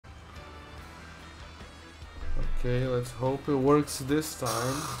Okay, let's hope it works this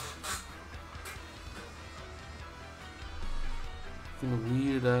time. Fucking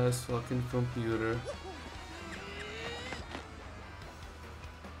weird ass fucking computer.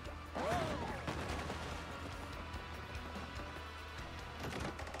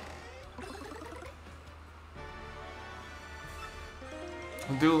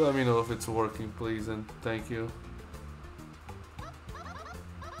 Do let me know if it's working, please, and thank you.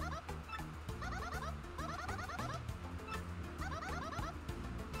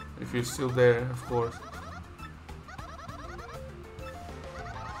 If you're still there, of course.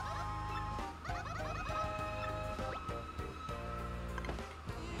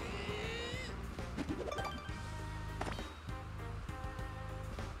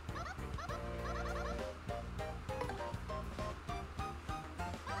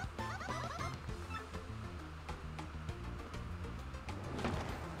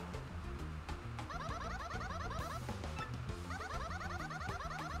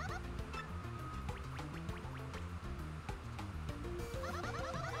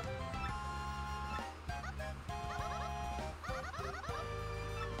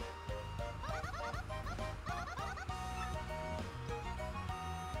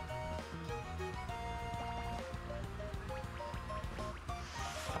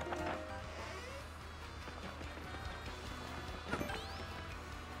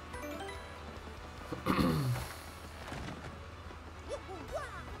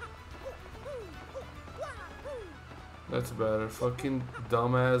 That's better. Fucking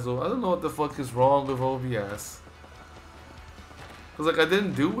dumbass. I don't know what the fuck is wrong with OBS. Cause like I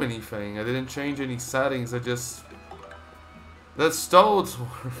didn't do anything. I didn't change any settings. I just... That's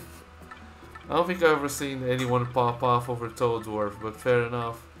Toadsworth. I don't think I've ever seen anyone pop off over Toadsworth, but fair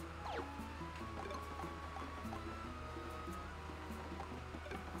enough.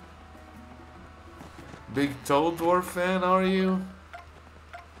 Big Toadsworth fan, are you?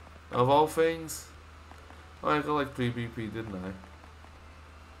 Of all things? Oh, I got like 3 BP, didn't I?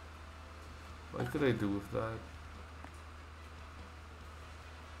 What could I do with that?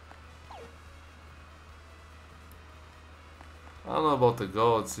 I don't know about the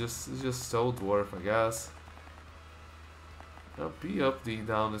gods, it's just so dwarf, I guess. B up, D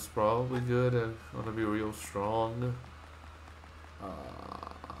down is probably good. I wanna be real strong.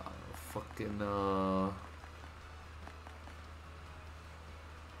 Fucking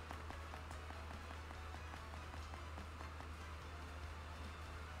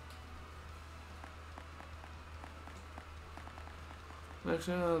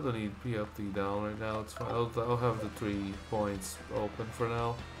Actually, I don't need P up, D down right now. It's fine. I'll have the 3 points open for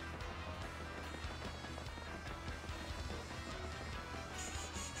now.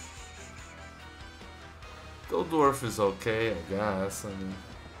 Dwarf is okay, I guess. I mean,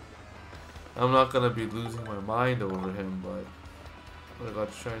 I'm not gonna be losing my mind over him, but I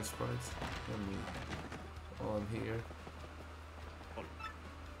got Shine Sprites. Let me on here.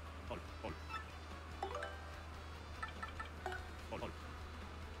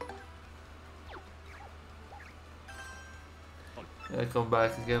 Yeah, come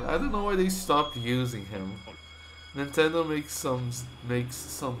back again. I don't know why they stopped using him. Nintendo makes some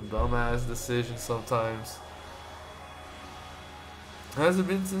dumbass decisions sometimes. Has it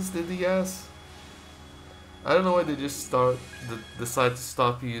been since the DS? I don't know why they just decide to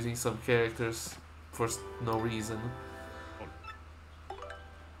stop using some characters for no reason.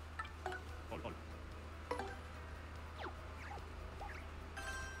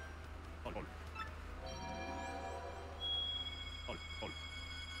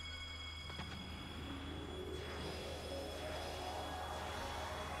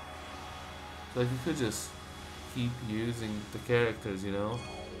 Like, you could just keep using the characters, you know?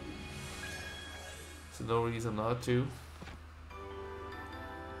 So no reason not to.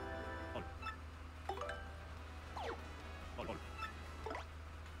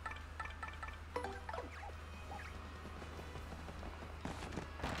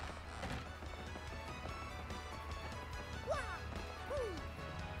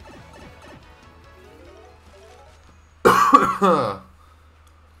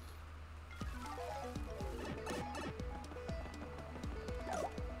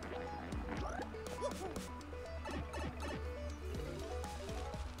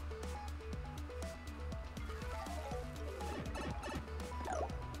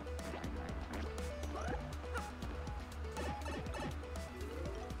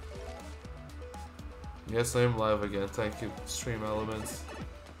 Yes, I am live again. Thank you, Stream Elements.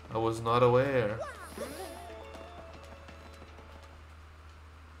 I was not aware.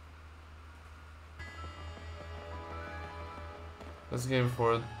 This game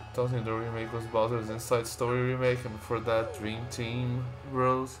for Tells me the remake was Bowser's Inside Story remake, and for that Dream Team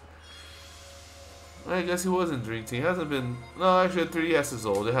Rose. I guess he was in Dream Team. Hasn't been. No, actually, 3DS is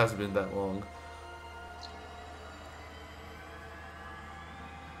old. It hasn't been that long.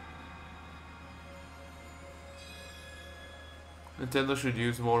 Nintendo should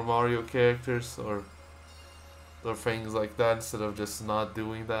use more Mario characters or things like that instead of just not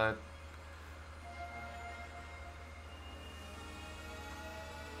doing that.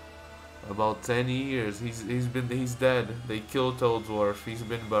 About 10 years. He's dead. They killed Toadsworth. He's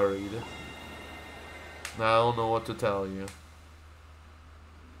been buried. Now I don't know what to tell you.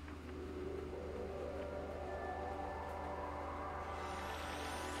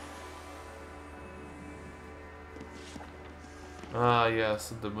 Ah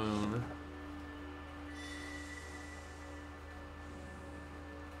yes, the moon.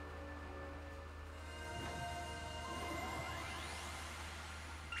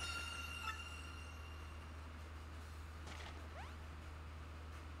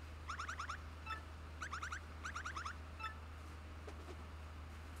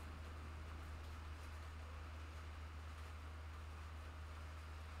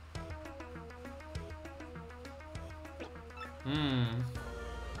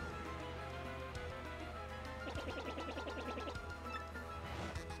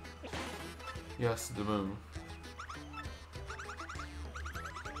 Yes, the moon.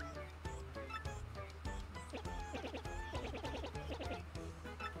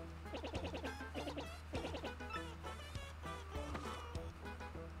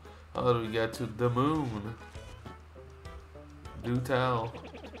 How do we get to the moon? Do tell.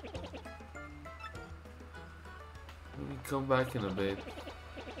 Let me come back in a bit.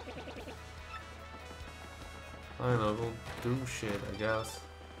 I don't know, go do shit, I guess.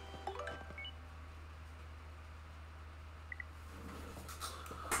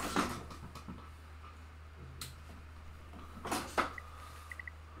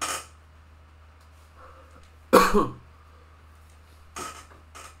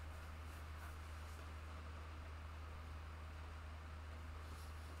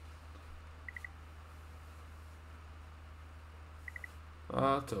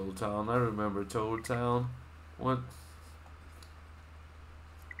 Toad Town. I remember Toad Town. What?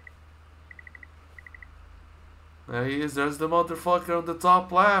 There he is. There's the motherfucker on the top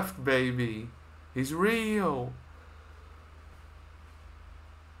left, baby. He's real.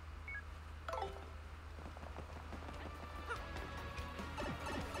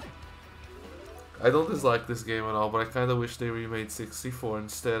 I don't dislike this game at all, but I kind of wish they remade 64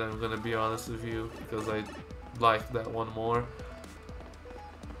 instead. I'm gonna be honest with you, because I like that one more.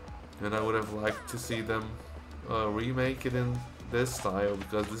 And I would have liked to see them remake it in this style,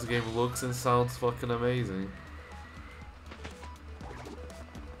 because this game looks and sounds fucking amazing.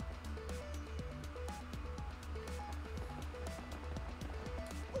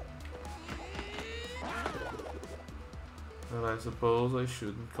 And I suppose I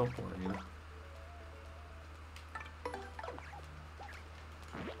shouldn't complain.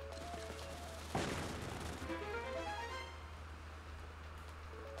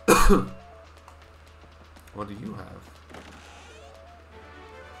 What do you have?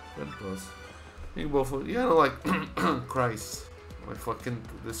 Red plus. You both. Yeah, no, like Christ, my fucking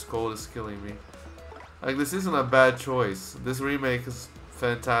this cold is killing me. Like, this isn't a bad choice. This remake is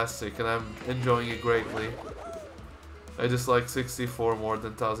fantastic, and I'm enjoying it greatly. I just like 64 more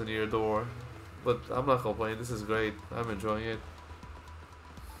than Thousand Year Door, but I'm not complaining. This is great. I'm enjoying it.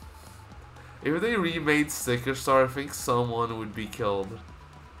 If they remade Sticker Star, I think someone would be killed.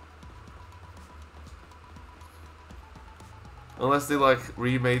 Unless they like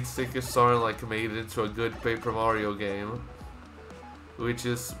remade Sticker Star and like made it into a good Paper Mario game. Which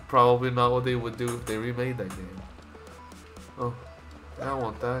is probably not what they would do if they remade that game. Oh, I don't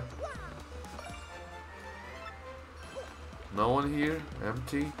want that. No one here?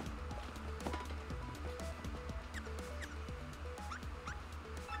 Empty?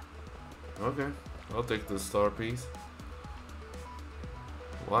 Okay, I'll take the star piece.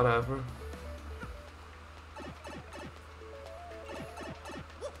 Whatever.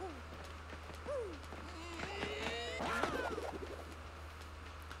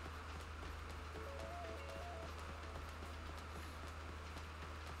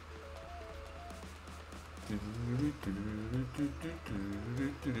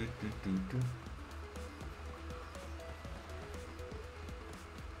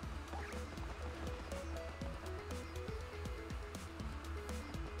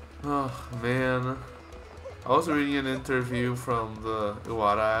 Oh man, I was reading an interview from the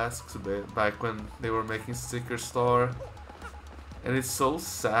Iwata Asks back when they were making Sticker Star, And it's so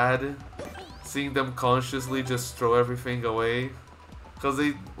sad seeing them consciously just throw everything away. Because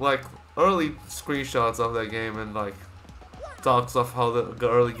they, like, early screenshots of that game and, like, talks of how the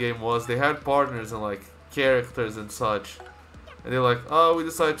early game was. They had partners and, like, characters and such. And they're like, oh, we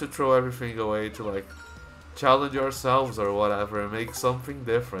decided to throw everything away to, like, challenge ourselves or whatever and make something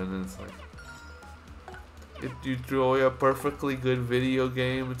different. And it's like, you threw away a perfectly good video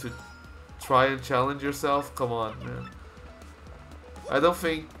game to try and challenge yourself? Come on, man. I don't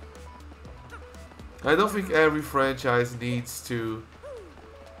think every franchise needs to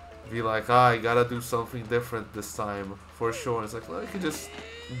be like, I gotta do something different this time, for sure. It's like, well, you can just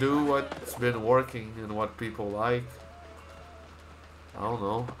do what's been working and what people like. I don't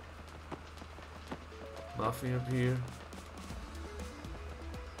know. Nothing up here.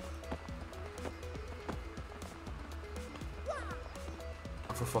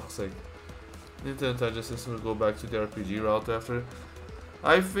 For fuck's sake. Nintendo Intelligent System will go back to the RPG route after.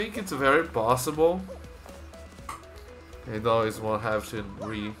 I think it's very possible. They'd always want to have to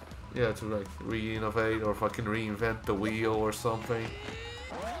re-innovate or fucking reinvent the wheel or something.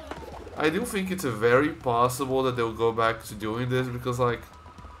 I do think it's very possible that they'll go back to doing this because, like,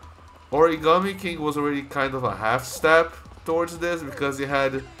 Origami King was already kind of a half step towards this because they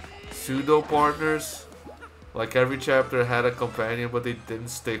had pseudo partners. Like, every chapter had a companion, but they didn't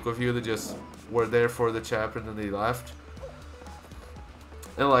stick with you. They just were there for the chapter and then they left.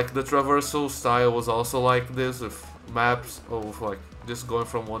 And, like, the traversal style was also like this, with maps of, like, just going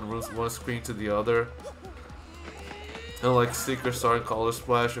from one screen to the other. And, like, Secret Star and Color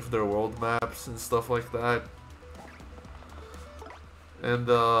Splash with their world maps and stuff like that. And,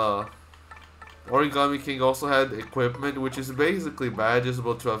 Origami King also had equipment, which is basically badges,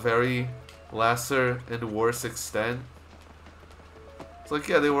 but to a very lesser and worse extent. It's like,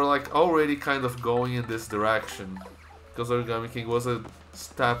 yeah, they were, like, already kind of going in this direction. Because Origami King was a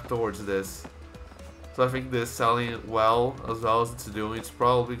step towards this. So I think this selling it well as it's doing, it's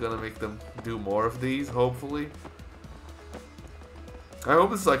probably gonna make them do more of these, hopefully. I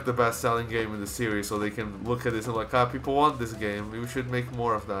hope it's like the best selling game in the series so they can look at this and like, ah, people want this game, we should make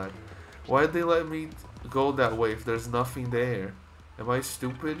more of that. Why did they let me go that way if there's nothing there? Am I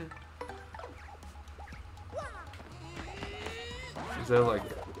stupid? Is there like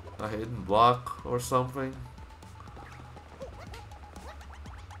a hidden block or something?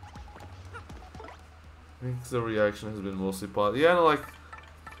 I think the reaction has been mostly positive. Yeah, no, like,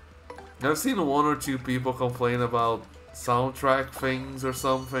 I've seen one or two people complain about soundtrack things or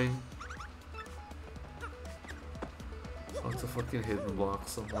something. Oh, it's a fucking hidden block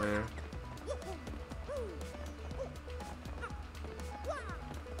somewhere.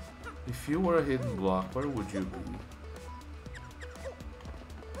 If you were a hidden block, where would you be?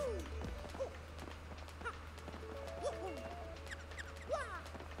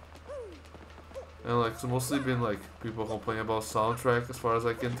 And like, it's mostly been like people complaining about soundtrack as far as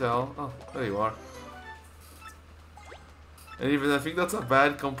I can tell. Oh, there you are. And even I think that's a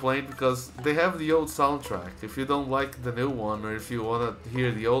bad complaint because they have the old soundtrack. If you don't like the new one or if you wanna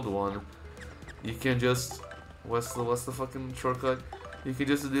hear the old one, you can just what's the fucking shortcut? You can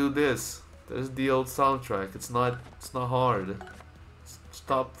just do this. There's the old soundtrack. It's not hard.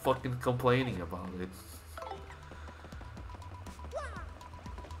 Stop fucking complaining about it.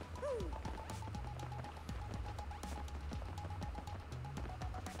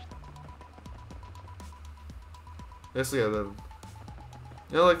 Yes, yeah, then.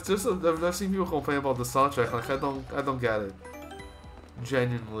 You know, like, just I've seen people complain about the soundtrack. Like, I don't get it.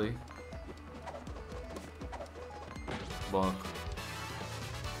 Genuinely. Bonk.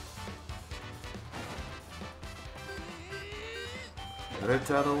 Did I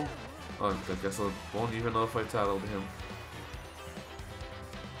tattle? Oh, I guess I won't even know if I tattled him.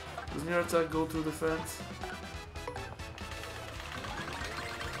 Doesn't your attack go through the fence?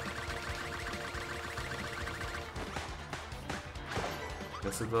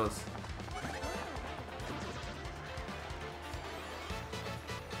 Yes, it does.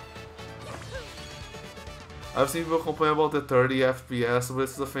 I've seen people complain about the 30 FPS, but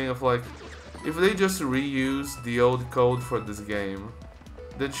it's the thing of like, if they just reuse the old code for this game,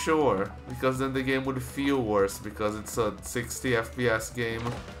 then sure, because then the game would feel worse because it's a 60 FPS game.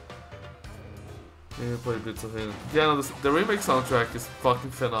 Yeah, play bits of it. Yeah, no, the remake soundtrack is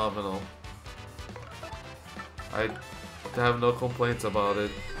fucking phenomenal. I have no complaints about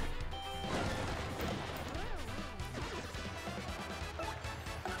it.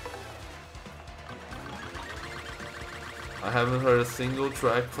 I haven't heard a single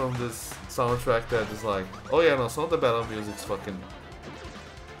track from this soundtrack that is like, oh yeah, no, some of the battle music's fucking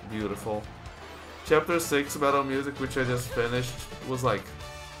beautiful. Chapter 6 battle music, which I just finished, was like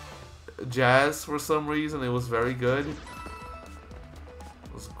jazz for some reason. It was very good.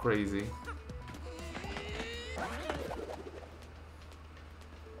 It was crazy.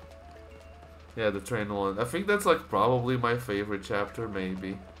 Yeah, the train one. I think that's like probably my favorite chapter,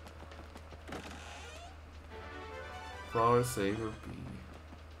 maybe. Flower Saver B.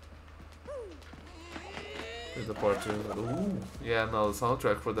 The part 2. Ooh. Yeah, no, the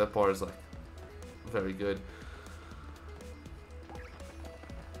soundtrack for that part is like very good.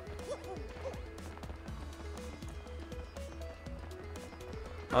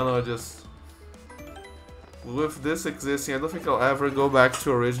 I don't know, just with this existing, I don't think I'll ever go back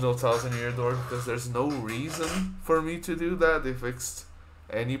to original Thousand Year Door because there's no reason for me to do that. They fixed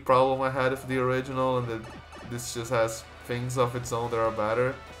any problem I had with the original, and this just has things of its own that are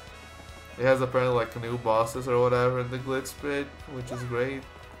better. It has apparently like new bosses or whatever in the glitch bit, which is great.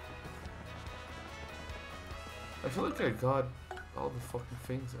 I feel like I got all the fucking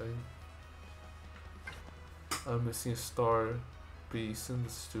things. I'm missing a star piece in the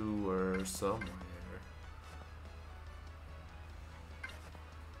stew or somewhere.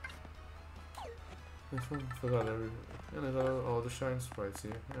 I forgot everything. And I got all the shine sprites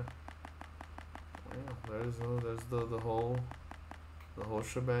here. Yeah. Yeah, there's the whole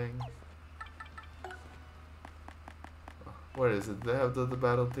shebang. Where is it? They have the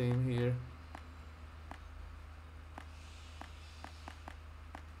battle theme here.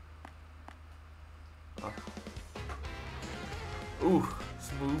 Ah. Ooh,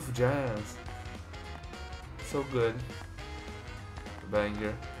 smooth jazz. So good.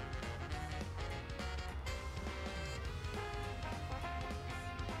 Banger.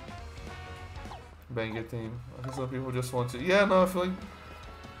 Banger theme. I think some people just want to. Yeah, no, I feel like.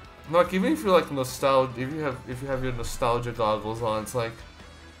 Like even if you're like nostalgia, if you have your nostalgia goggles on, it's like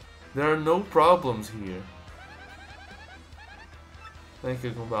there are no problems here. Thank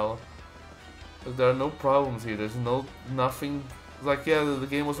you, Gumbala. Like, there are no problems here. There's nothing. Like yeah, the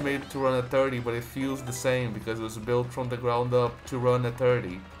game was made to run at 30, but it feels the same because it was built from the ground up to run at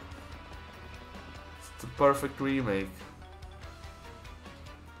 30. It's a perfect remake.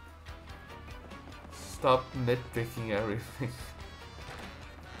 Stop nitpicking everything.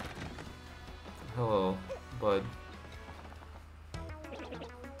 Hello, bud.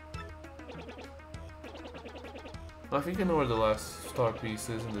 I think I know where the last star piece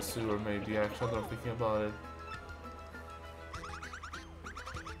is in the sewer, maybe, actually, I'm thinking about it.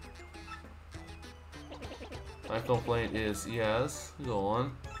 My complaint is, yes, go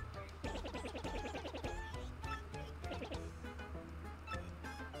on.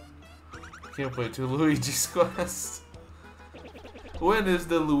 Can't wait to Luigi's Quest. When is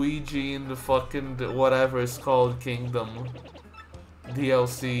the Luigi in the fucking whatever it's called Kingdom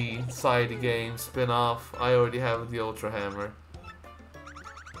DLC side game spin-off? I already have the Ultra Hammer.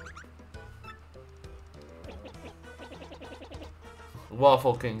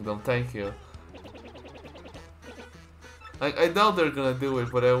 Waffle Kingdom, thank you. I doubt they're gonna do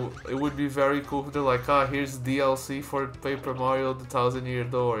it, but it would be very cool if they're like, ah, here's DLC for Paper Mario the Thousand Year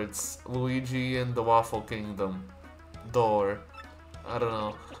Door. It's Luigi and the Waffle Kingdom door. I don't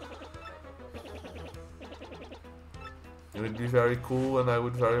know. It would be very cool and I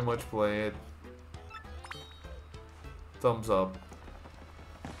would very much play it. Thumbs up.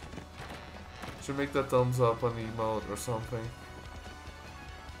 Should make that thumbs up on the emote or something.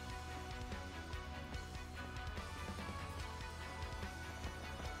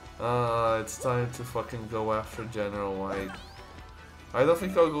 It's time to fucking go after General White. I don't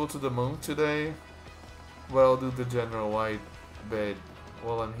think I'll go to the moon today, but I'll do the General White bit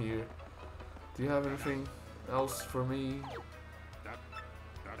while I'm here. Do you have anything else for me?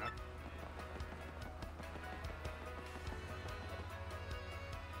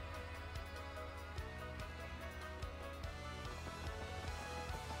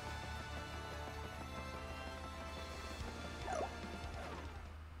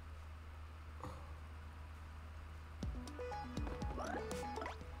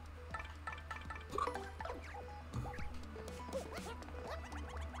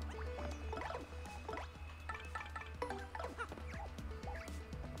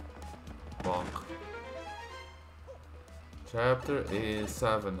 Bonk. Chapter is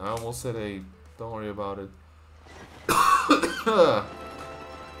 7. I almost said 8. Don't worry about it.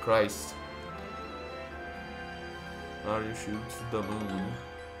 Christ. Mario shoots the moon.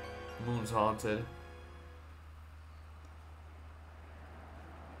 Moon's haunted.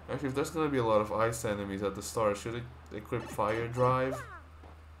 Actually, if there's gonna be a lot of ice enemies at the start, should it equip Fire Drive?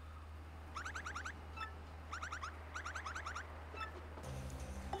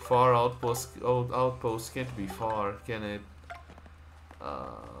 far outpost can't be far, can it?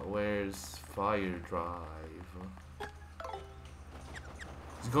 Where's Fire Drive?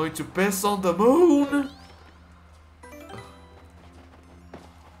 He's going to piss on the moon!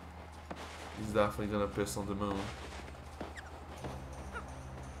 He's definitely gonna piss on the moon.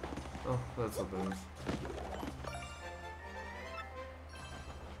 Oh, that's what it is.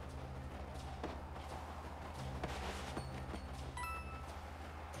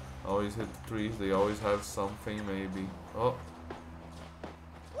 Always hit the trees, they always have something, maybe. Oh!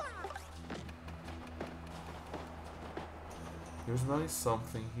 There's nice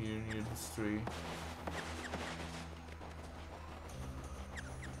something here near this tree.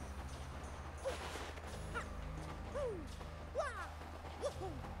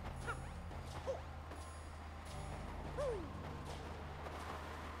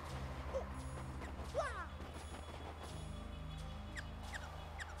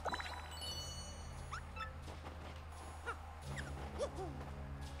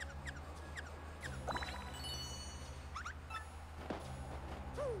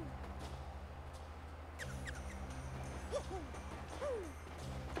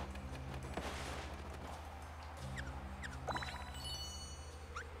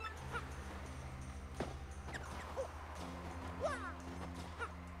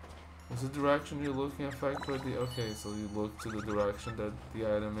 Is the direction you're looking affect for the... Okay, so you look to the direction that the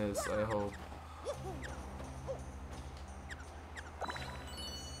item is, I hope.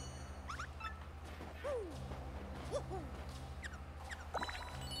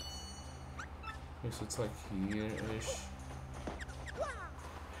 Okay, so it's like here-ish.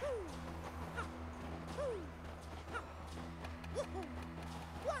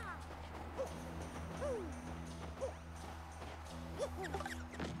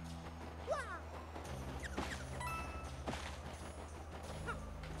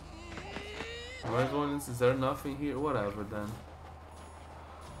 Am I going in? Is there nothing here? Whatever then.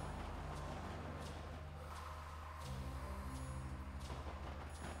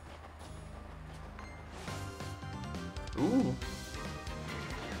 Ooh.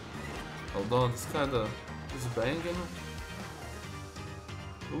 Hold on, it's kinda... It's banging.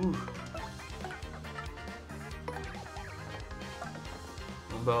 Ooh.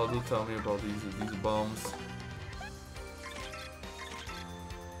 Baldu, tell me about these bombs.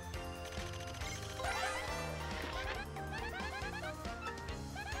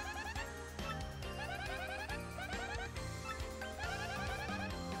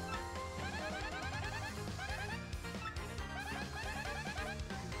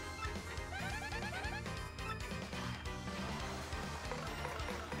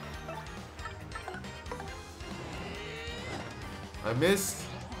 I missed.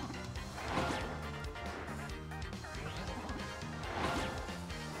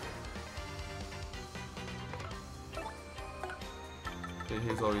 Okay,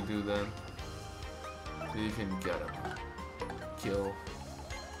 here's all you do then. You can get him. Kill.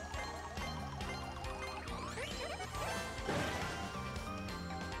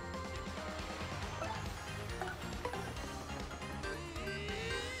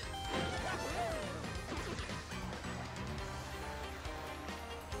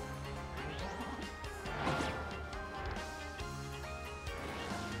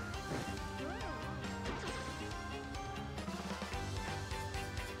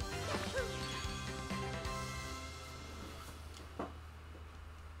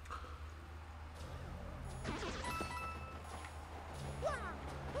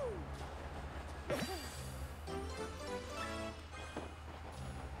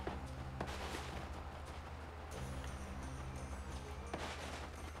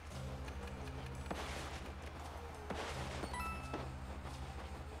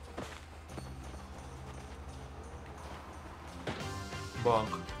 Bonk.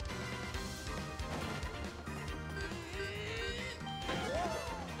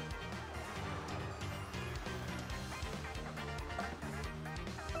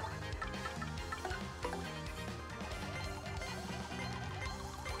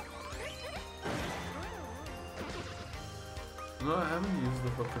 No, I haven't used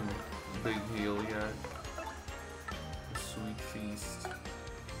the fucking big heal yet. The sweet feast.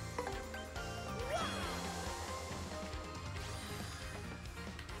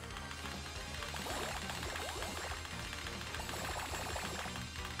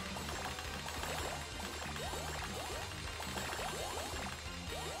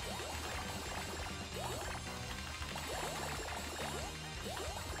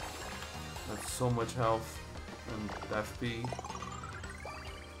 That's so much health and FP.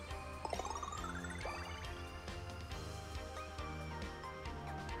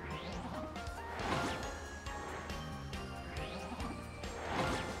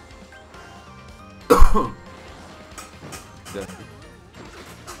 Definitely.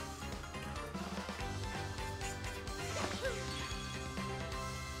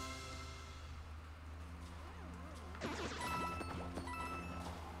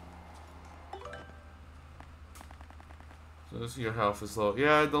 So your health is low.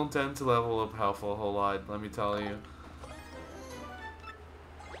 Yeah, I don't tend to level up health a whole lot, let me tell you.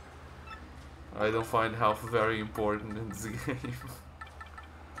 I don't find health very important in this game.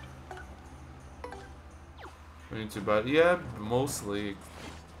 Too bad. Yeah, mostly.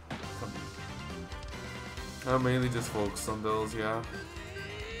 I mainly just focus on those, yeah.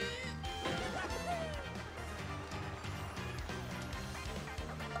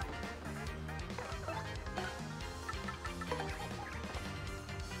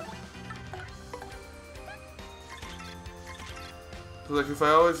 Like if I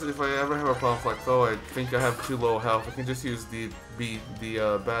ever have a problem like, oh, I think I have too low health, I can just use the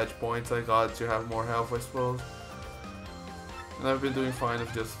badge points I got to have more health, I suppose. And I've been doing fine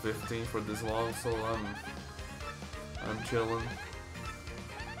with just 15 for this long, so I'm chilling.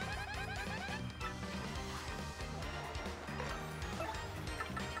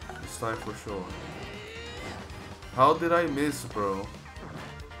 It's time for sure. How did I miss, bro?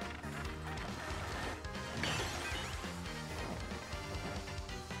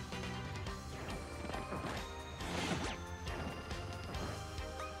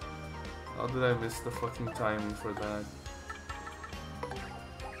 How did I miss the fucking timing for that?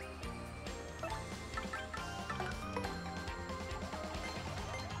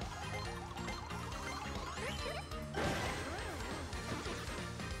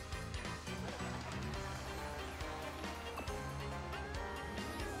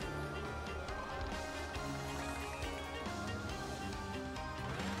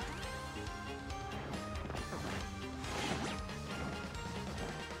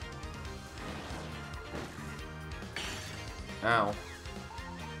 Ow.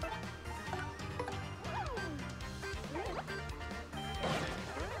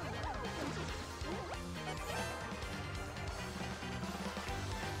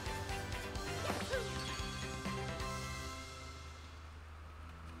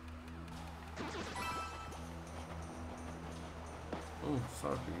 Oh,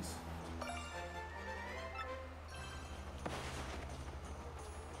 Sarpies.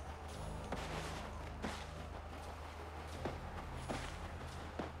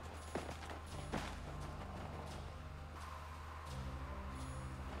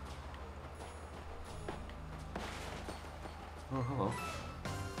 Oh, hello.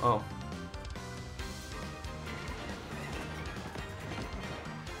 Oh.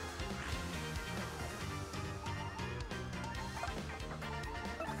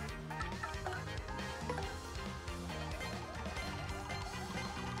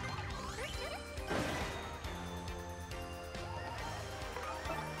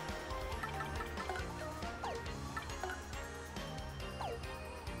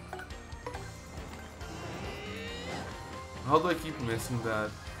 How do I keep missing that?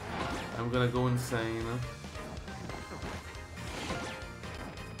 I'm gonna go insane.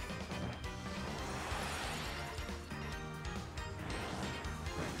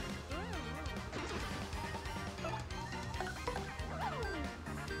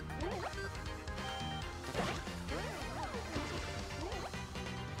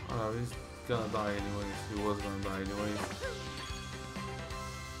 Oh, he's gonna die anyways. He was gonna die anyways.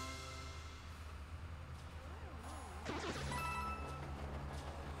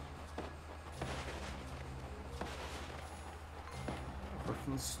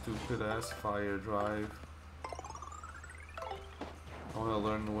 Stupid ass fire drive. I wanna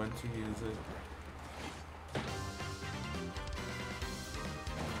learn when to use it.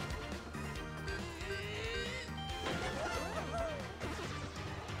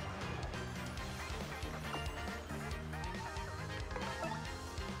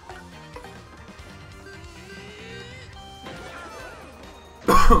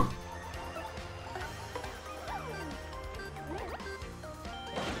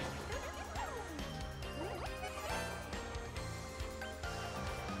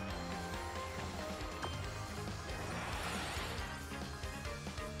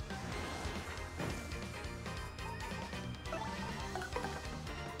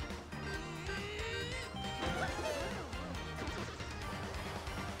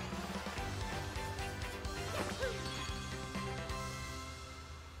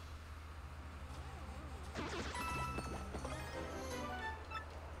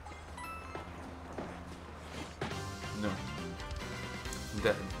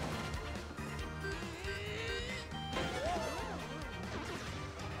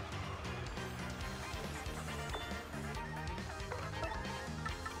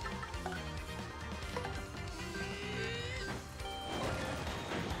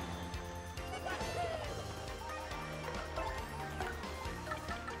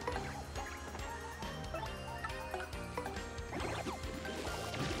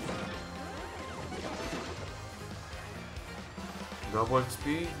 Double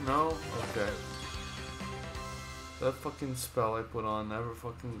XP? No? Okay. That fucking spell I put on never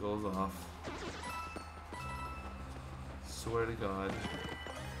fucking goes off. Swear to God.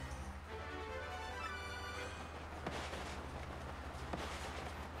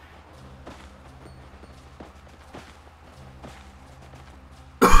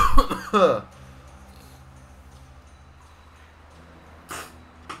 Huh.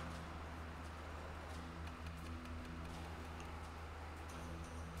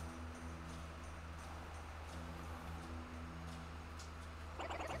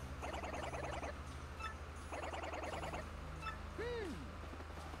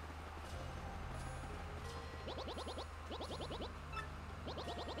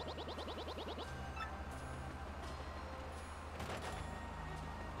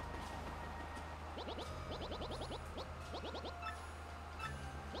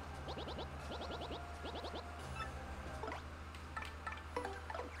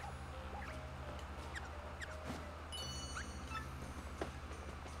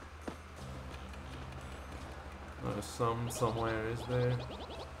 Somewhere is there.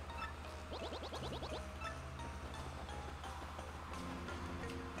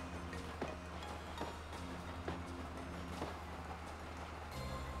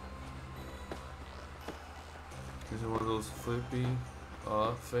 Is it one of those flippy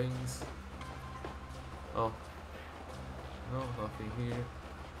things? Oh. No, nothing here.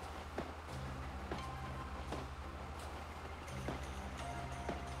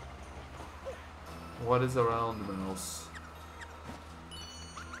 What is around the mouse?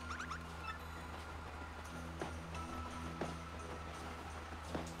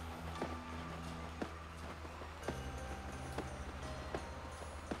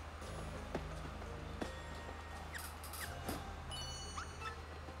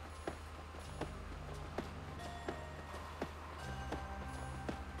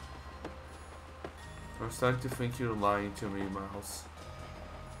 I'm starting to think you're lying to me, mouse.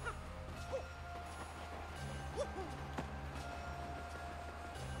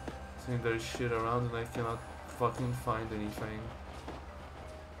 Saying there's shit around and I cannot fucking find anything.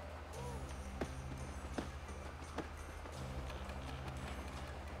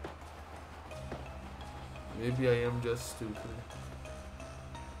 Maybe I am just stupid.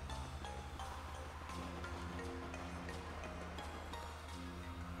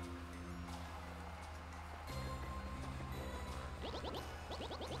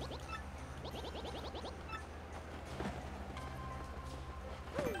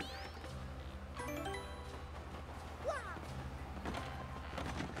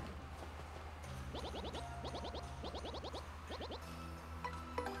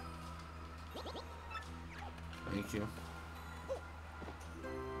 Thank you.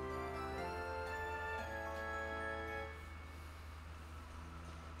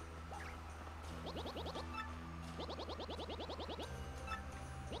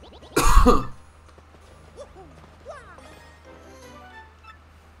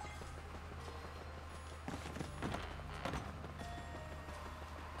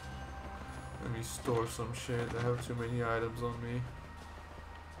 Let me store some shit. I have too many items on me.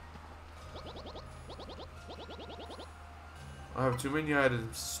 I have too many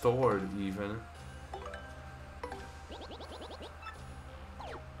items stored, even.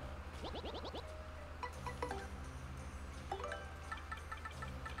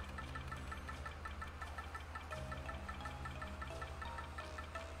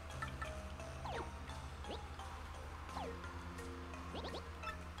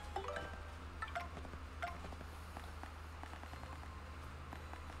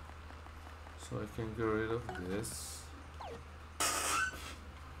 So I can get rid of this.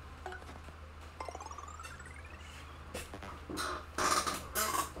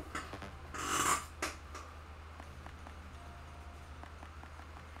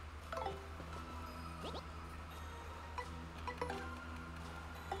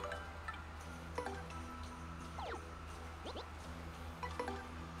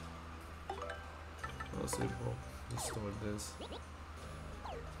 I'll say, well, let's store this.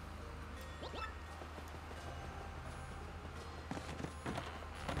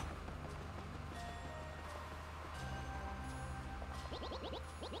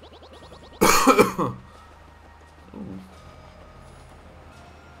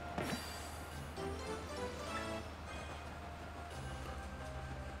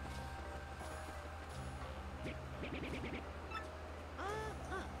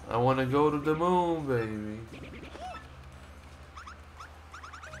 I want to go to the moon, baby.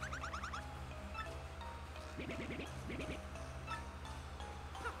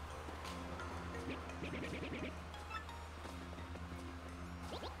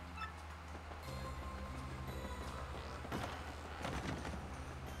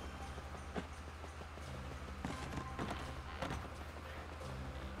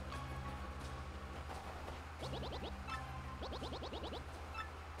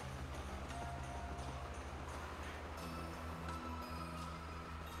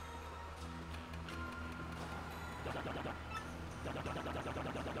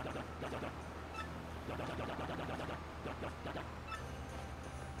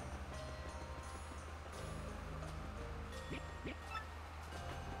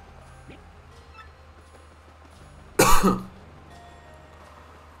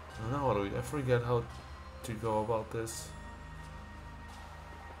 Now what do we? I forget how to go about this.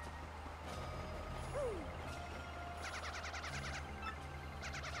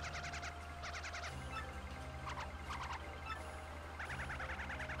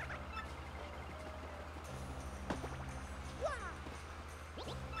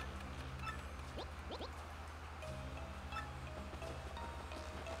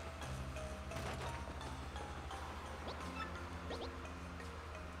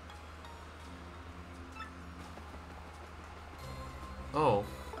 Oh.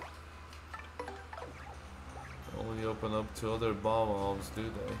 Only open up to other bomb mobs, do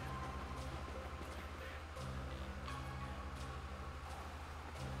they?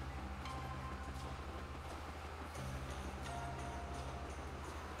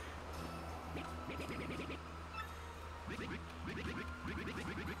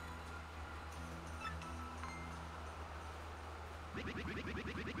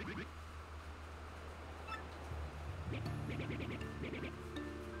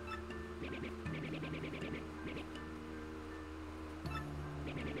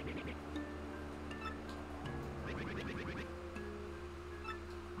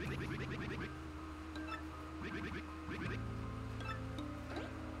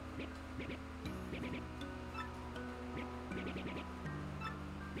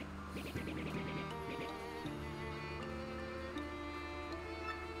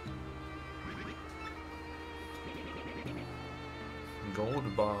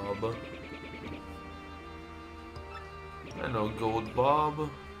 Gold Bob. I know Gold Bob.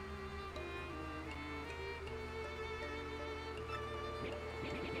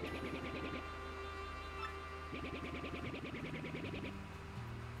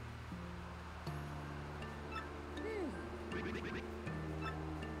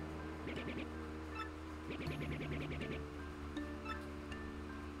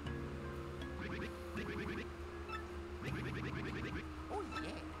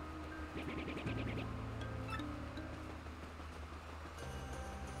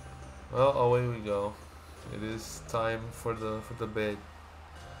 Well, away we go. It is time for the bid.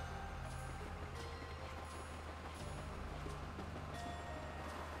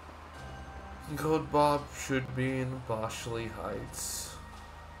 Gold Bob should be in Boshley Heights.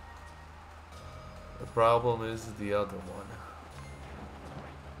 The problem is the other one.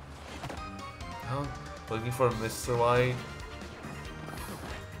 Huh? Looking for Mr. White.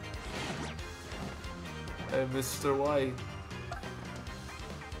 Hey, Mr. White.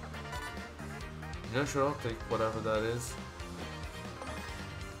 Yeah, sure, I'll take whatever that is.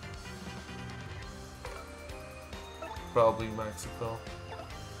 Probably Mexico.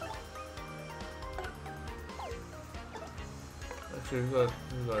 Actually, we got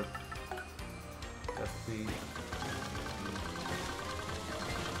FB.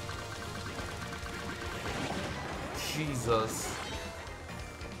 Jesus.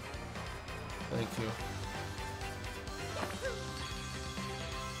 Thank you.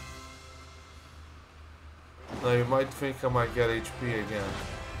 Now you might think I might get HP again.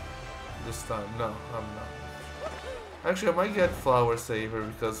 This time. No, I'm not. Actually, I might get Flower Saver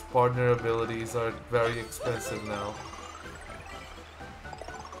because partner abilities are very expensive now.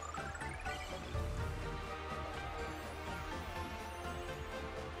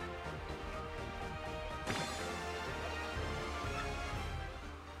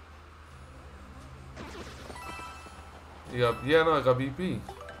 Yep. Yeah, no, I got BP.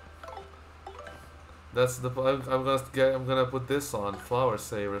 That's the I'm gonna put this on Flower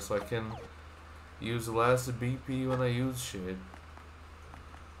Saver so I can use less BP when I use shit.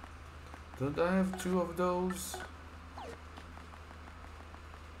 Don't I have 2 of those?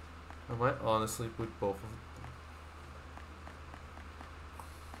 I might honestly put both of them.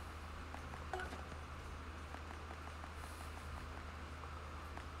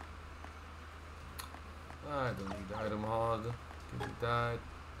 I don't need item hog. Give me that.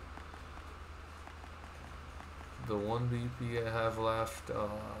 The 1 BP I have left,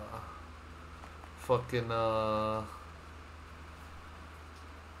 fucking,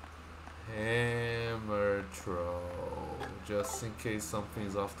 hammer throw, just in case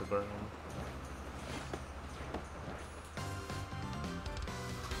something's off the ground.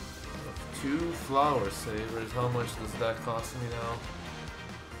 Two Flower Savers, how much does that cost me now?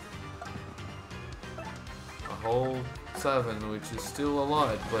 A whole 7, which is still a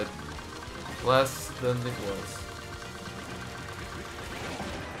lot, but less than it was.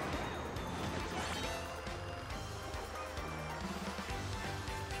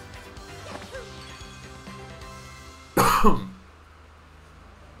 He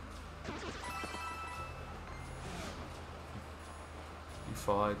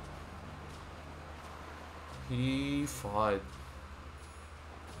fought. He fought.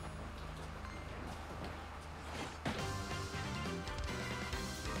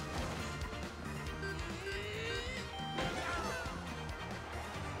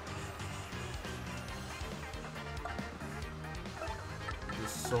 There's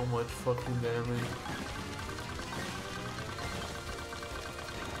so much fucking damage.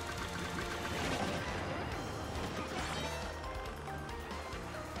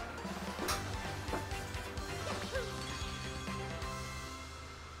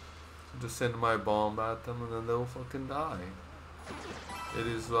 Just send my bomb at them and then they'll fucking die. It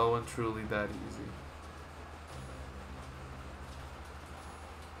is well and truly that easy.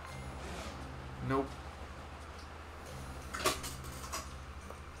 Nope.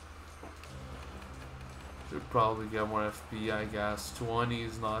 Should probably get more FP, I guess. 20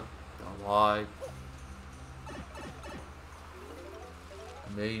 is not a lot.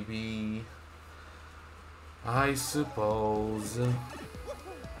 Maybe. I suppose.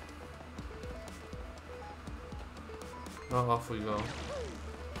 Oh, off we go.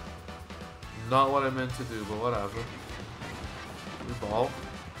 Not what I meant to do, but whatever. We ball.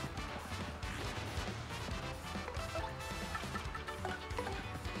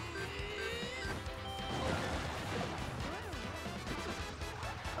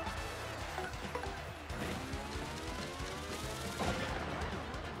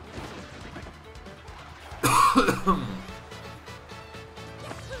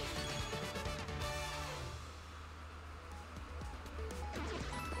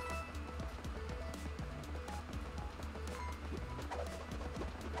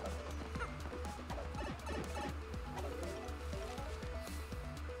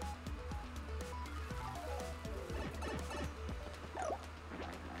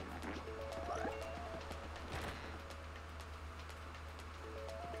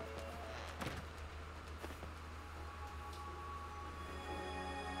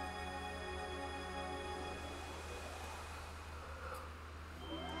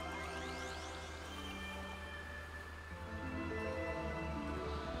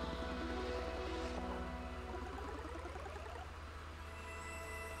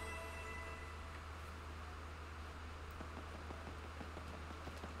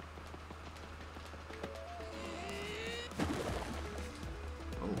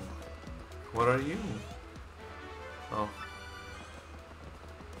 What are you? Oh.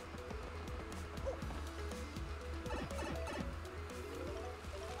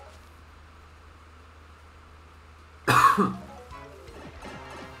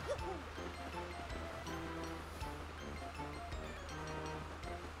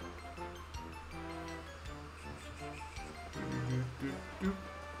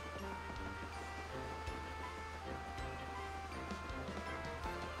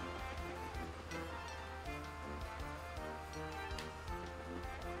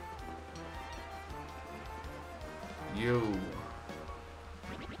 You.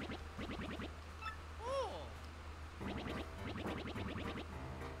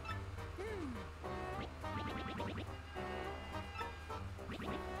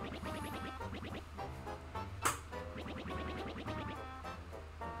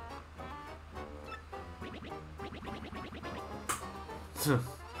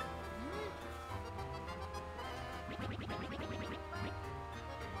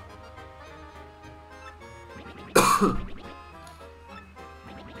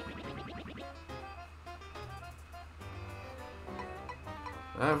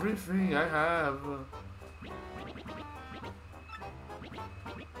 Everything I have.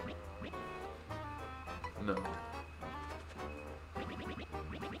 No.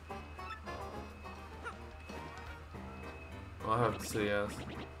 I'll have to say yes.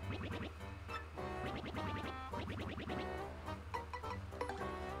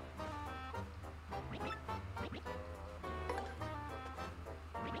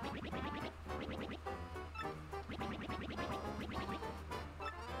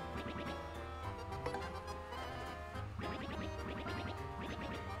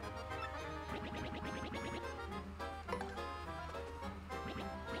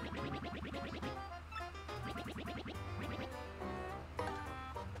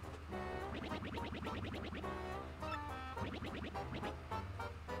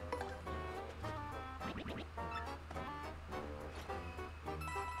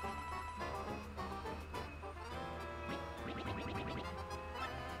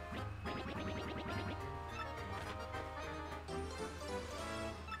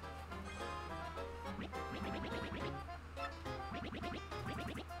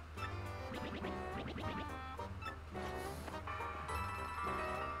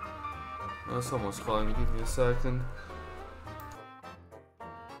 Someone's calling me. Give me a second.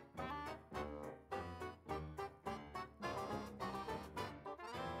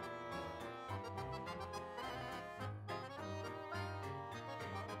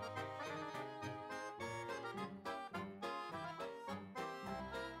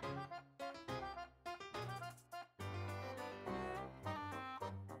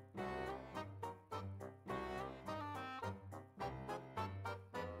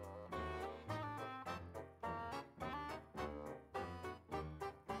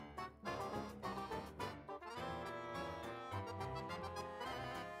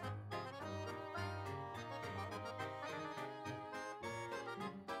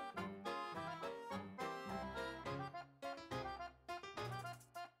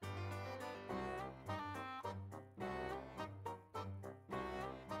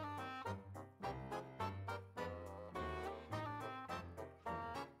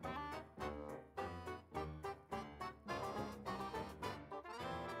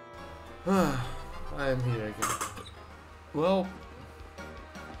 I am here again. Well,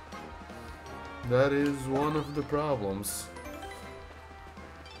 that is one of the problems.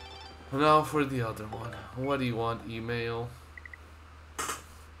 Now for the other one. What do you want? Email?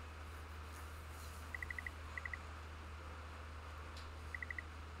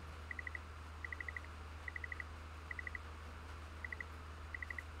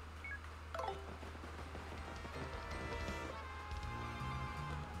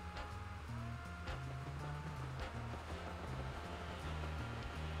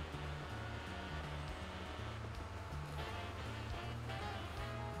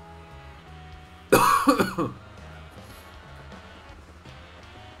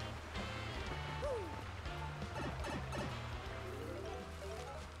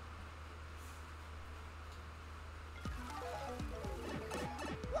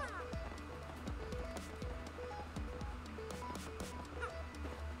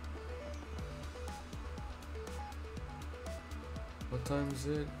 What time is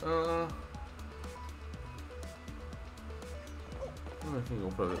it? I can go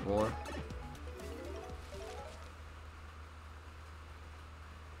for a bit more.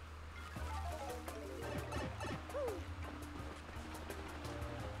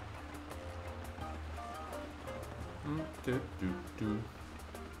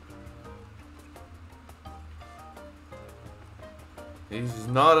 He's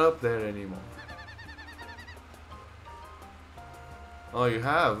not up there anymore. Oh, you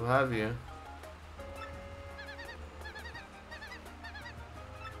have you?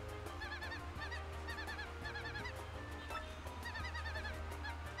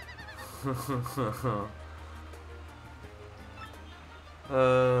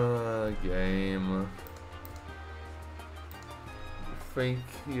 Game. You think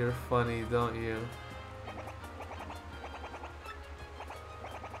you're funny, don't you?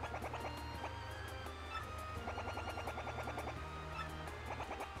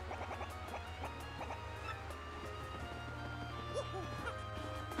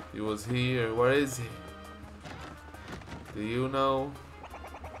 He was here. Where is he? Do you know?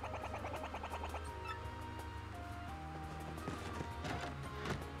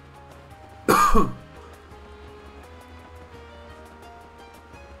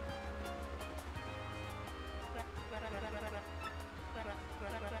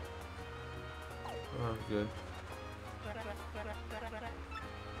 Oh, good.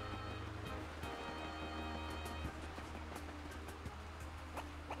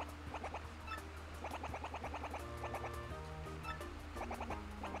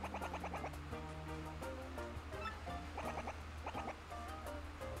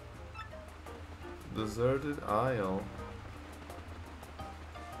 Deserted Isle.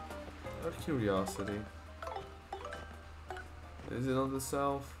 Out of curiosity. Is it on the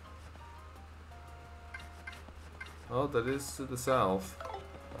south? Oh, that is to the south,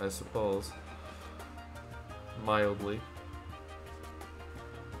 I suppose. Mildly.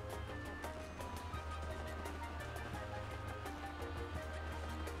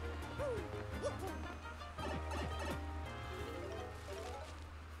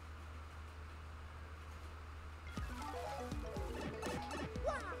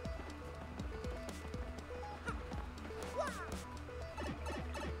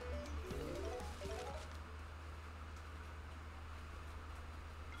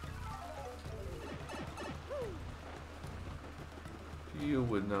 You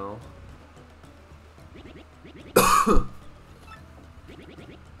would know.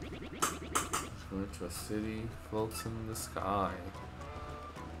 Which a city floats in the sky.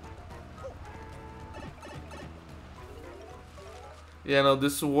 Yeah, no,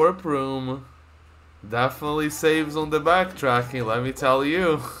 this warp room Definitely saves on the backtracking, let me tell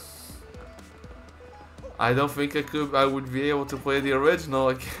you. I don't think I would be able to play the original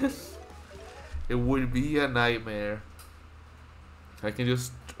again. It would be a nightmare. I can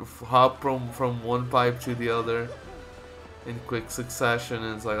just hop from one pipe to the other in quick succession,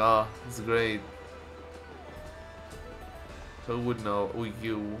 and it's like, ah, oh, it's great. Who would know? Oh,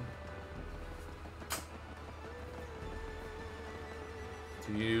 you.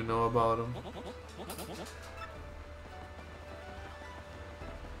 Do you know about him?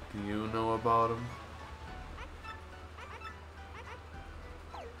 Do you know about him?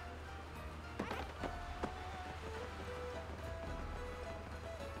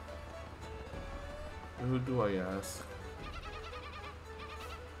 Who do I ask?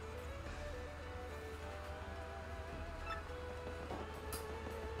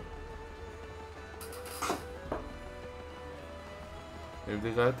 If the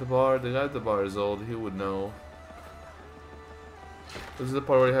guy at the bar is old, he would know. This is the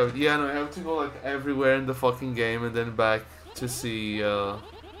part where you have, yeah, no, I have to go like everywhere in the fucking game and then back to see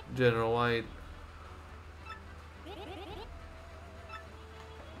General White.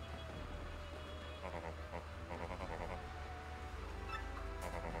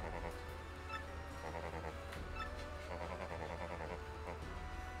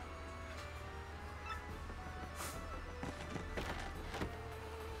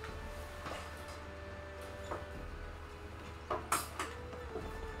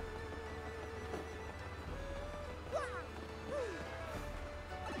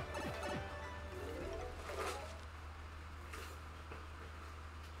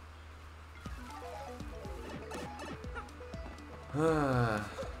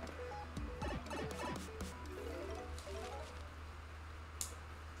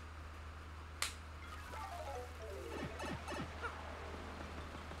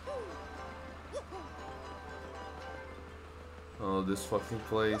 Oh, this fucking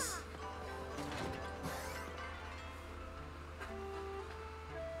place.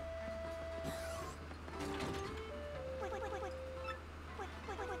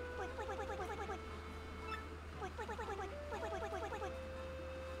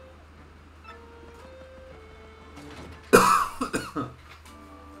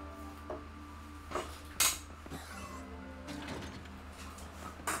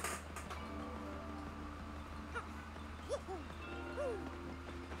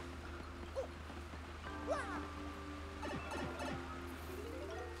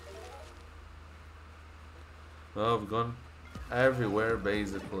 Oh, I've gone everywhere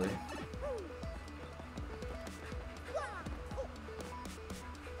basically.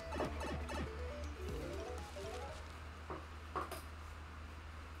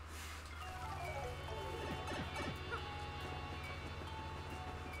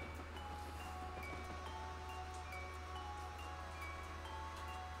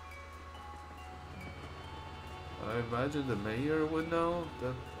 I imagine the mayor would know.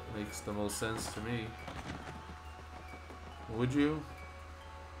 That makes the most sense to me. Would you?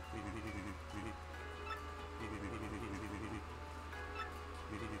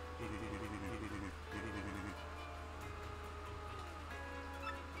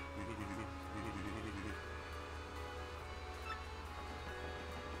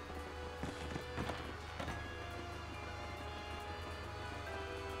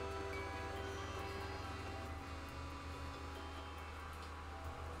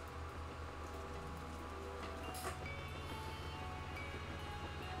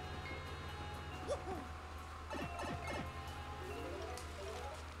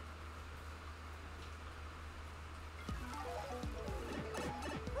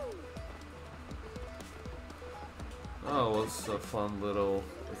 Oh, it was a fun little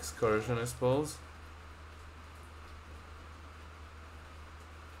excursion, I suppose.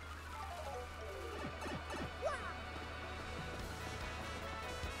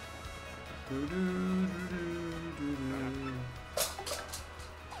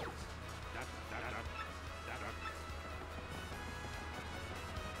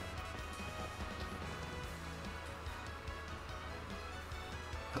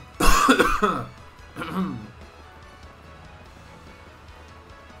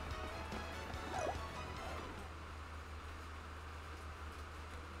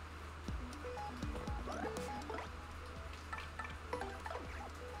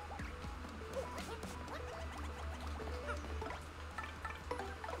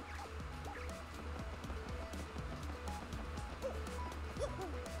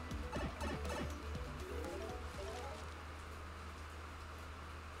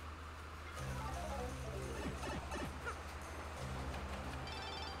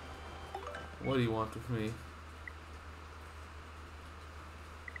 What do you want with me?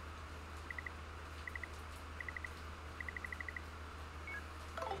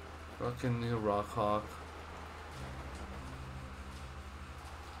 Fucking Rockhawk.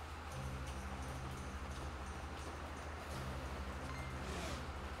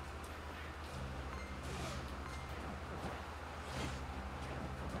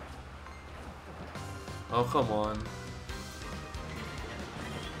 Oh, come on.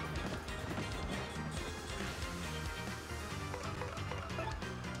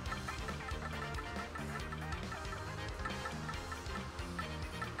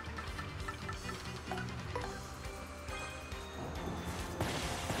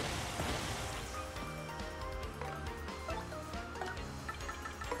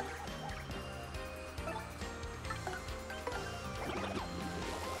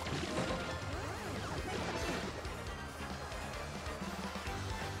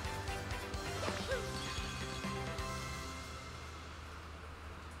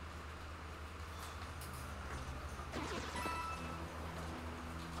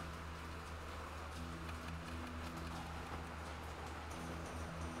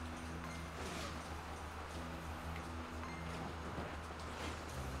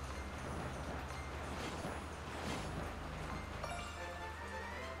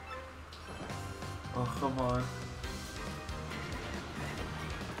 Oh, come on.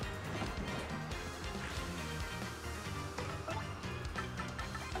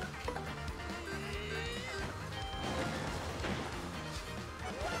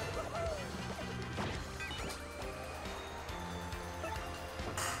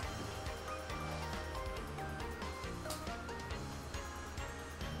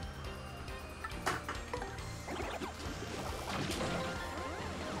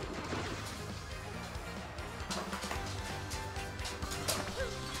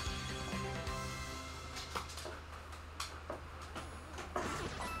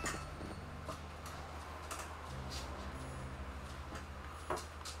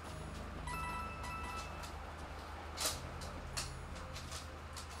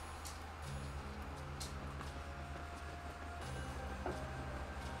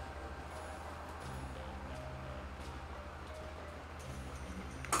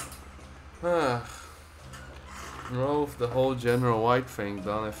 Ah, well, with the whole General White thing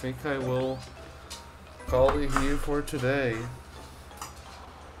done, I think I will call it here for today.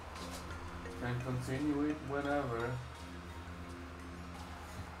 And continue it whenever.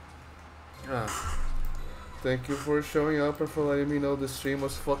 Ah, thank you for showing up and for letting me know the stream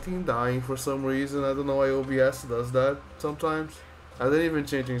was fucking dying for some reason. I don't know why OBS does that sometimes. I didn't even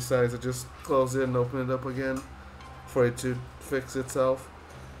change any settings, I just closed it and opened it up again for it to fix itself.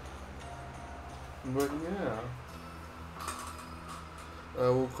 But yeah, I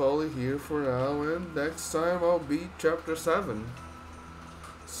will call it here for now, and next time I'll beat Chapter 7.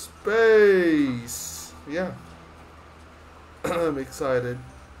 Space! Yeah. I'm excited.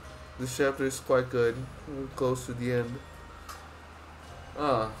 This chapter is quite good. We're close to the end.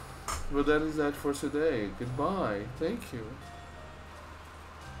 But that is that for today. Goodbye. Thank you.